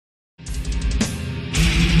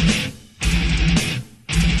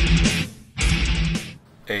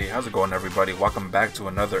Hey, how's it going, everybody? Welcome back to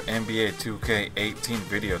another NBA 2K18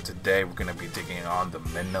 video. Today we're going to be taking on the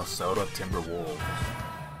Minnesota Timberwolves.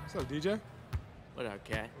 What's up, DJ? What up,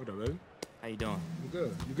 Cat? What up, baby? How you doing? You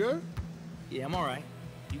good? You good? Yeah, I'm alright.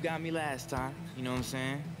 You got me last time, you know what I'm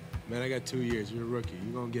saying? Man, I got 2 years. You're a rookie.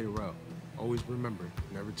 You're gonna get it well. Always remember,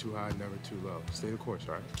 never too high, never too low. Stay the course,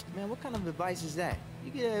 right? Man, what kind of advice is that?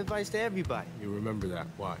 You get advice to everybody. You'll remember that.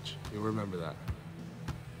 Watch. You'll remember that.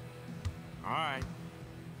 Alright.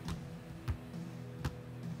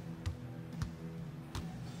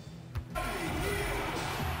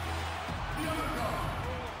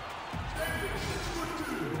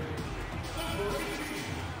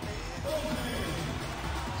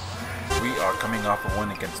 We are coming off a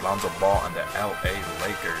win against Lonzo Ball and the LA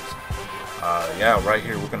Lakers. Yeah, right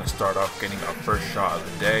here we're going to start off getting our first shot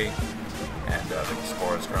of the day. And the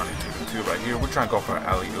score is currently 2-2 right here. We're trying to go for an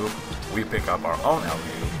alley-oop. We pick up our own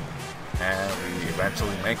alley-oop. And we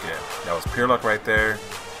eventually make it. That was pure luck right there.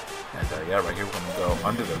 And yeah, right here we're going to go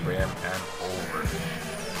under the rim and over.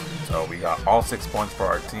 So we got all 6 points for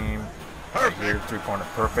our team. Right here, three-pointer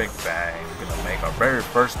perfect. Bang. We're going to make our very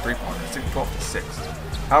first three-pointer, 12-6.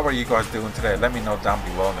 How are you guys doing today? Let me know down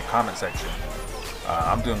below in the comment section.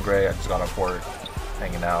 I'm doing great. I just got off work,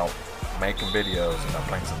 hanging out, making videos,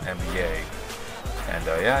 playing some NBA. And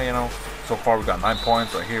yeah, so far we got 9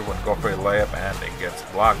 points. Right here, we're going to go for a layup and it gets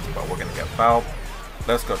blocked, but we're going to get fouled.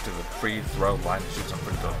 Let's go to the free throw line and shoot some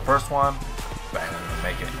free throws. First one, bang, we're going to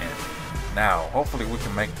make it in. Now, hopefully we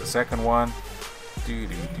can make the second one.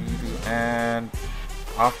 And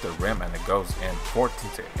off the rim, and it goes in.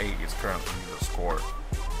 14-8 is currently the score.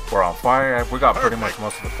 We're on fire. We got pretty much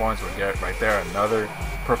most of the points. We get right there another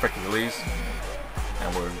perfect release,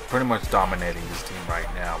 and we're pretty much dominating this team right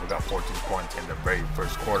now. We got 14 points in the very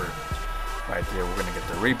first quarter. Right there, we're gonna get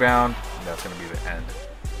the rebound, and that's gonna be the end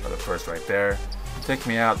of the first right there. Take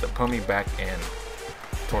me out, to put me back in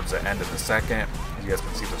towards the end of the second. As you guys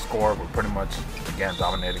can see the score, we're pretty much again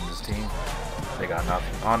dominating this team. They got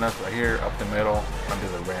nothing on us right here, up the middle, under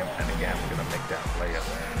the rim, and again we're gonna make that layup.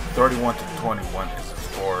 31-21 is the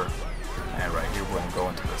score, and right here we're gonna go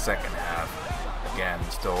into the second half. Again,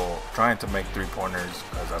 still trying to make three-pointers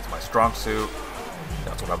because that's my strong suit.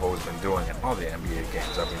 That's what I've always been doing in all the NBA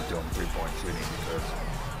games. I've been doing three-point shooting because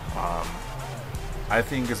I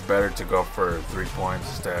think it's better to go for 3 points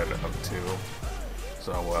instead of 2.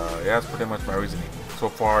 So yeah, that's pretty much my reasoning. So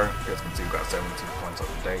far, you guys can see we got 17 points on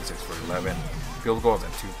the day, 6 for 11 field goals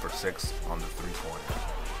and 2 for 6 on the three-pointer.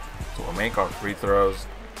 So we'll make our free throws.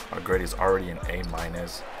 Our grade is already an A-.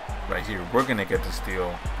 Right here, we're gonna get the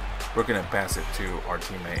steal. We're gonna pass it to our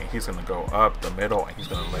teammate. He's gonna go up the middle and he's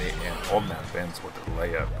gonna lay it in, holding that fence with the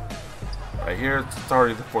layup. Right here, it's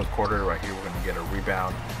already the fourth quarter. Right here, we're gonna get a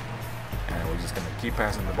rebound, and we're just gonna keep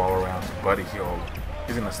passing the ball around to Buddy Hield.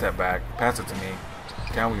 He's gonna step back, pass it to me.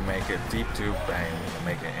 Can we make it? Deep two, bang, we're gonna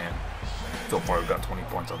make it in. So far, we've got 20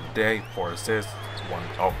 points on the day, 4 assists,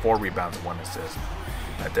 4 rebounds, and 1 assist.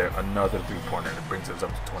 Right there, another three-pointer that brings us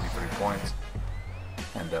up to 23 points.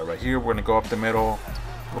 And right here, we're gonna go up the middle.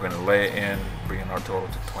 We're gonna lay it in, bringing our total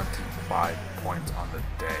to 25 points on the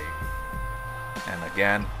day. And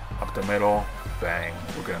again, up the middle, bang,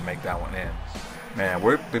 we're gonna make that one in. Man,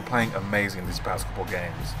 we've been playing amazing these past couple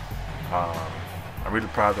games. I'm really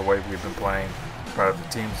proud of the way we've been playing. Proud of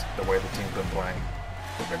the way the team's been playing.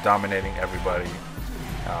 We've been dominating everybody.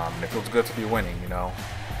 It feels good to be winning, and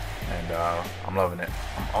I'm loving it.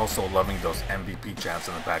 I'm also loving those MVP chants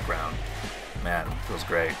in the background. Man, it feels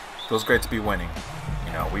great. It feels great to be winning.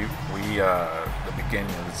 The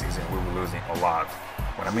beginning of the season, we were losing a lot.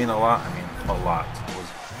 When I mean a lot, I mean a lot. It was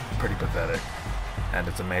pretty pathetic. And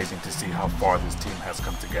it's amazing to see how far this team has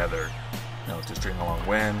come together, to string along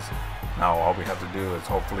wins. Now all we have to do is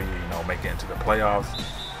hopefully, make it into the playoffs.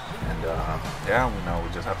 And yeah,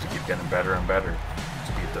 we just have to keep getting better and better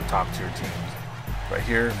to beat the top tier teams. Right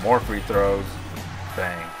here, more free throws.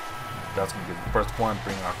 Bang. That's going to be the first one,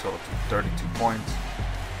 bringing our total to 32 points.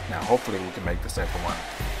 Now hopefully we can make the second one.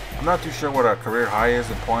 I'm not too sure what our career high is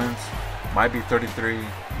in points. Might be 33,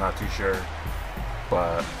 not too sure.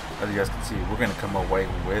 But as you guys can see, we're going to come away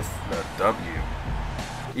with the W.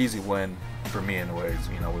 Easy win for me anyways.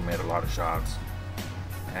 We made a lot of shots.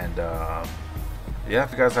 And yeah,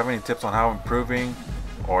 if you guys have any tips on how I'm improving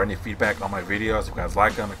or any feedback on my videos, if you guys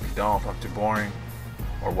like them, if you don't, if I'm too boring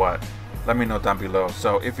or what, let me know down below.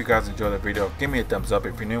 So if you guys enjoyed the video, give me a thumbs up.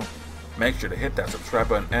 If you're new, make sure to hit that subscribe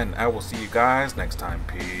button, and I will see you guys next time.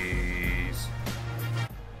 Peace.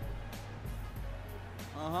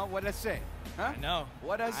 What'd I say? Huh? I know.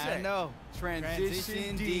 What'd I say? I know.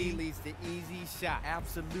 Transition D D. leads to easy shot.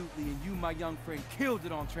 Absolutely, and you, my young friend, killed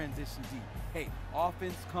it on transition D. Hey,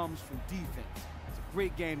 offense comes from defense. It's a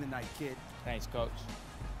great game tonight, kid. Thanks, coach.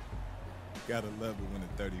 Gotta love it when a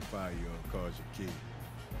 35-year-old calls you kid.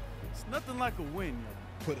 It's nothing like a win,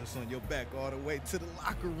 yo. Put us on your back all the way to the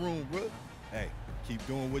locker room, bro. Hey, keep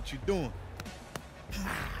doing what you're doing.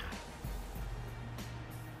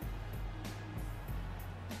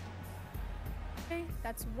 Okay,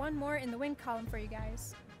 that's one more in the win column for you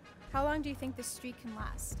guys. How long do you think this streak can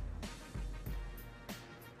last?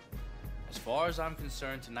 As far as I'm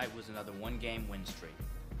concerned, tonight was another one-game win streak.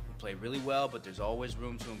 We played really well, but there's always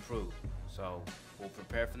room to improve. So we'll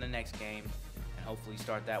prepare for the next game and hopefully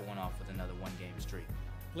start that one off with another one-game streak.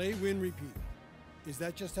 Play, win, repeat. Is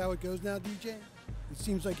that just how it goes now, DJ? It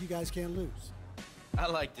seems like you guys can't lose. I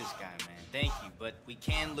like this guy, man. Thank you, but we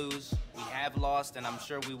can lose. We have lost, and I'm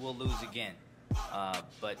sure we will lose again.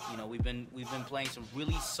 But you know, we've been playing some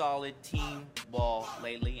really solid team ball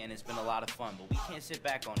lately, and it's been a lot of fun. But we can't sit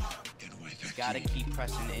back on that. We gotta keep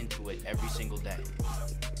pressing into it every single day.